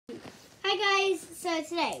Hi guys, so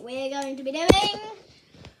today we're going to be doing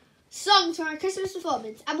songs from our Christmas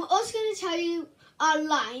performance, and we're also going to tell you our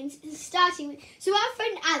lines, starting with, so our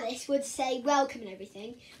friend Alice would say welcome and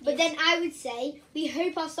everything, but then I would say we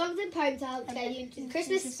hope our songs and poems help get you into the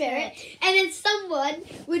Christmas spirit, and then someone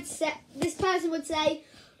would say, this person would say,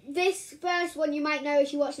 this first one you might know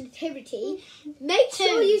if you watch Nativity. Make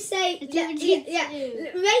sure you say, make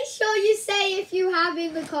sure you say if you have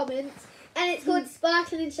in the comments. And it's called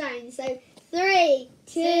Sparkle and Shine. So 3,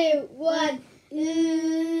 2, 1. Ooh,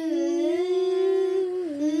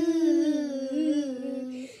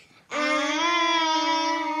 ooh, ah,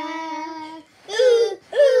 ooh,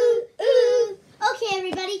 ooh, ooh. Okay,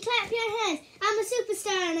 everybody, clap your hands. I'm a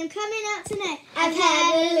superstar and I'm coming out tonight. I've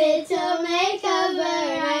had a little makeover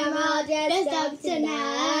and I'm all dressed up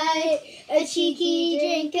tonight. A cheeky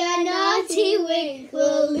drink, a naughty wink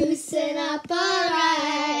will loosen up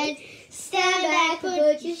alright. Stand back,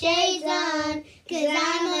 put your shades on, 'cause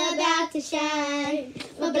I'm about to shine.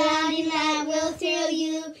 My blinding light will thrill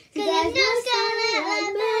you, 'cause there's no starlight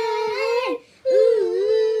like mine.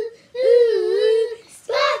 Ooh, ooh,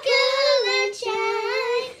 sparkle and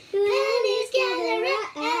shine. Pennies gather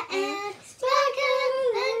round,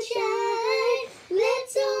 sparkle and shine.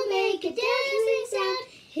 Let's all make a dancing sound.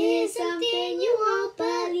 Here's something you won't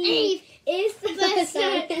believe. It's the best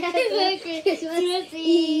time ever Christmas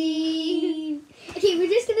Eve. Okay, we're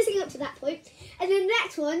just going to sing up to that point. And then the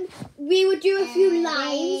next one, we will do a few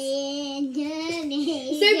lines.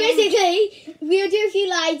 So basically, we'll do a few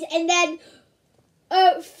lines and then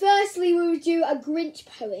firstly we will do a Grinch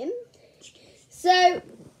poem. So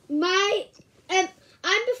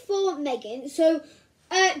I'm before Megan. So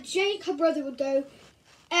Jake, her brother, would go,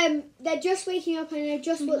 they're just waking up and know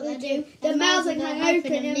just what they do. Their mouths are going to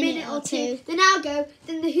open in a minute or two. Then I'll go.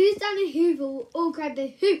 Then the Who's down in Hoover will all grab the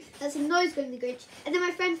Who. That's a noise going to the Grinch. And then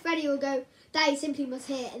my friend Freddie will go, Daddy simply must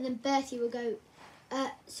hear. And then Bertie will go,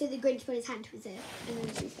 so the Grinch put his hand to his ear. And then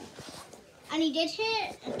she's done. And he did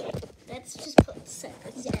hear. Okay, let's just put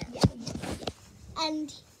circles. Yeah.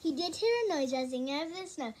 And he did hear a noise rising over the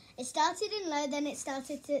snow. It started in low, then it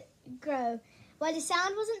started to grow. Why the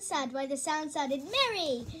sound wasn't sad, why the sound sounded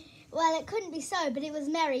merry. Well, it couldn't be so, but it was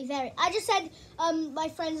merry, very. I just said my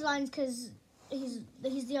friend's lines because he's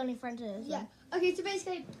the only friend to us. Yeah. Okay, so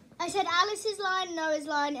basically, I said Alice's line, Noah's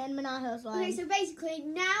line, and Manaho's line. Okay, so basically,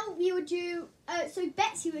 now we would do, so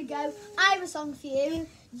Betsy would go, I have a song for you.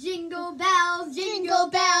 Jingle bells,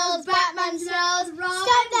 Batman smells,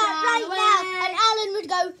 Stop that right now! And Alan would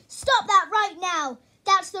go, stop that right now!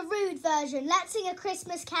 That's the rude version. Let's sing a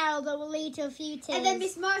Christmas carol that will lead to a few tears. And then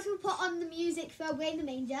Miss Morris will put on the music for Away in the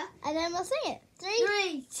Manger. And then we'll sing it.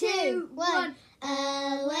 3, 2, 1.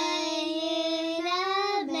 Away in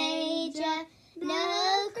a manger,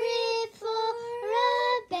 no crib for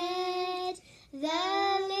a bed. The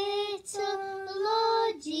little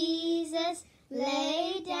Lord Jesus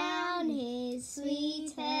laid down his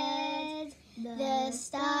sweet head. The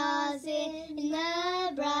stars in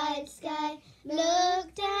the bright sky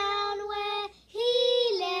looked down where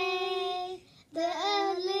he lay. The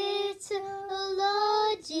little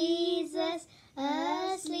Lord Jesus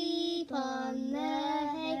asleep on the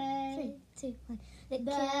hay. 3, 2, 1. The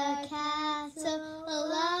cattle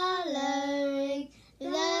are lowing,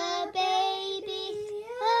 the baby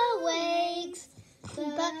awakes,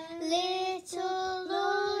 but little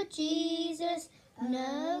Lord Jesus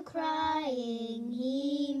no crying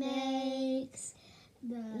he makes.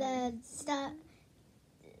 The start.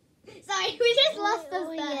 Sorry, we just lost the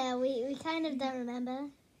start. Yeah, we kind of don't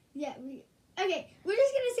remember. Yeah, okay, we're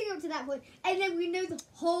just going to sing up to that point, and then we know the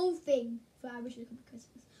whole thing for I Wish It Could Be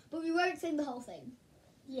Christmas. But we won't sing the whole thing.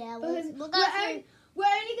 Yeah, we'll go through. We're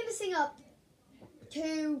only going to sing up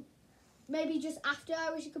to maybe just after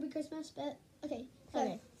I Wish It Could Be Christmas, but okay.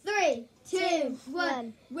 So, 3, 2,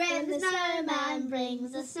 1. When the snowman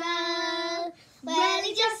brings the snow, well,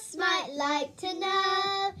 he just might like to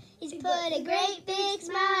know he's put a great big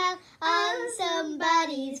smile on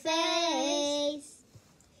somebody's face.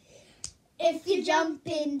 If you jump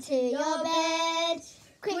into your bed,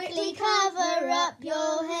 quickly cover up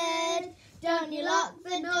your head. Don't you lock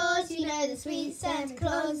the doors, you know the sweet Santa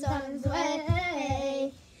Claus is on his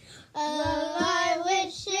way. Oh, I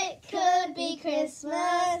wish it could be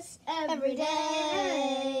Christmas every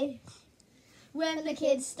day. When the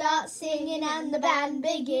kids start singing and the band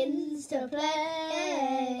begins to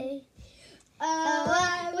play. Oh,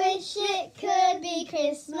 I wish it could be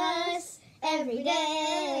Christmas every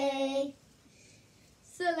day.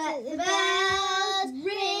 So let the bells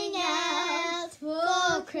ring out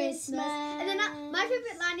for Christmas. And then my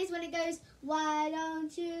favourite line is when it goes, why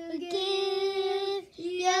don't you give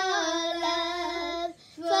your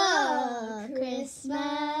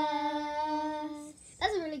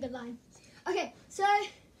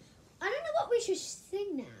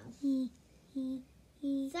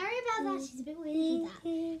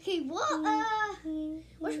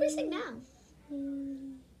What should we sing now?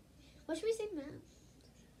 What should we sing now?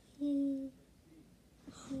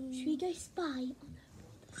 Should we go spy?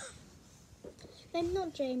 Maybe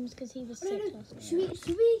not James because he was sick last night.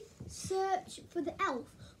 Should we search for the elf?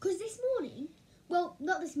 Because this morning, well,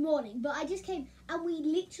 not this morning, but I just came and we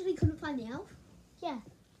literally couldn't find the elf. Yeah.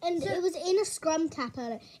 And it was in a scrum cap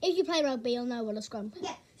earlier. If you play rugby, you'll know what a scrum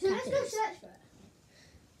Yeah, so let's go search for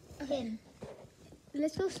it. Him.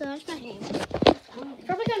 Let's go search for him.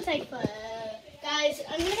 Probably going to take photo. Guys,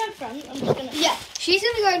 I'm going to go front. I'm just going to... Yeah, she's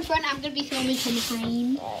going to go in front. I'm going to be filming from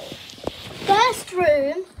behind.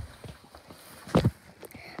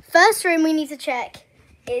 First room we need to check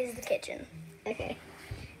is the kitchen. Okay.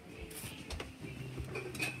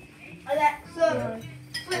 Yeah.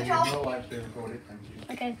 Switch No, off. I've been recorded, thank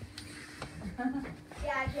you. Okay.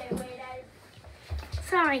 Yeah, okay, wait.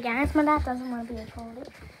 Sorry, guys. My dad doesn't want to be recorded.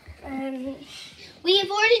 We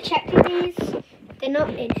have already checked for these. They're not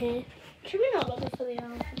in here. Should we not look for the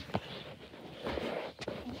elf?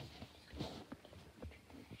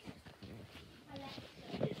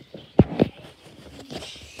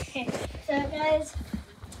 Okay, so guys,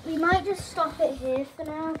 we might just stop it here for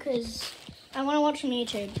now because I want to watch on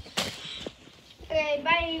YouTube. Okay,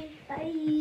 bye. Bye.